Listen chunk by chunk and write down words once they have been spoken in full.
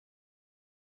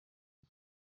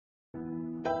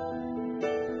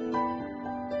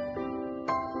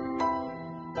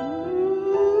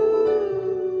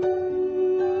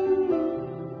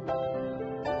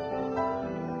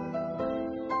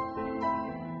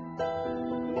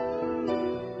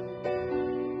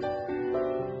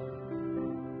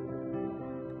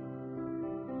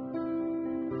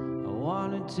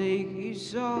Take you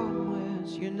somewhere,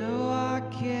 you know I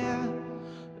care,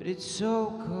 but it's so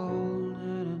cold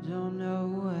and I don't know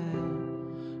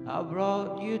where. I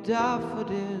brought you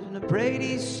daffodils and a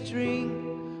pretty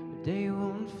string, but they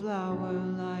won't flower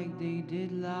like they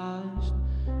did last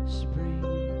spring.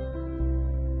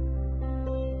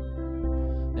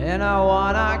 And I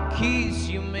wanna kiss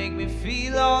you, make me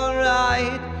feel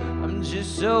alright. I'm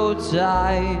just so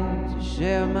tired to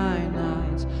share my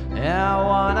nights. And I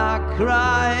wanna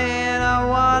cry and I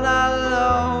wanna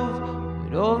love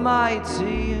with all my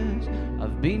tears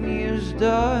I've been used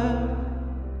up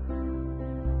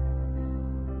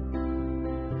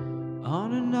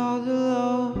on another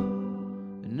love,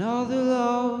 another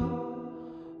love.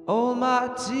 All my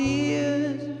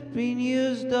tears have been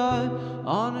used up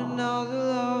on another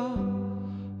love,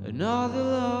 another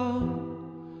love.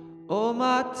 All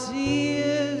my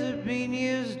tears have been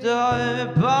used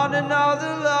up on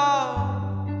another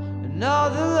love,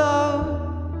 another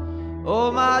love.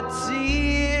 All my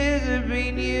tears have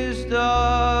been used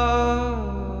up.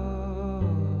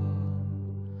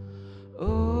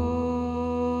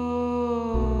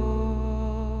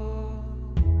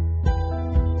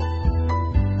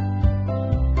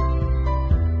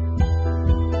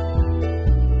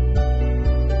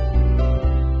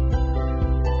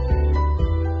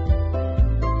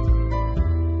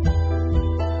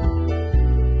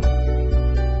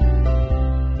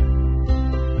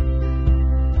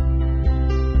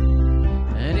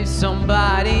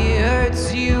 Somebody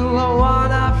hurts you, I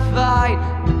wanna fight,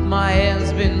 but my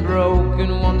hand's been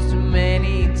broken once too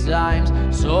many times.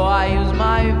 So I use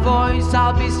my voice,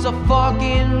 I'll be so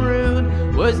fucking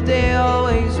rude. Words they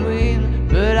always win,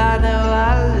 but I know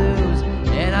I lose.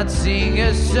 And I'd sing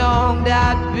a song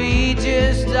that'd be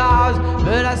just ours,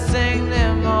 but I sang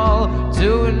them all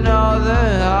to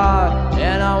another heart.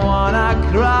 And I wanna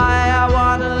cry, I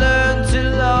wanna learn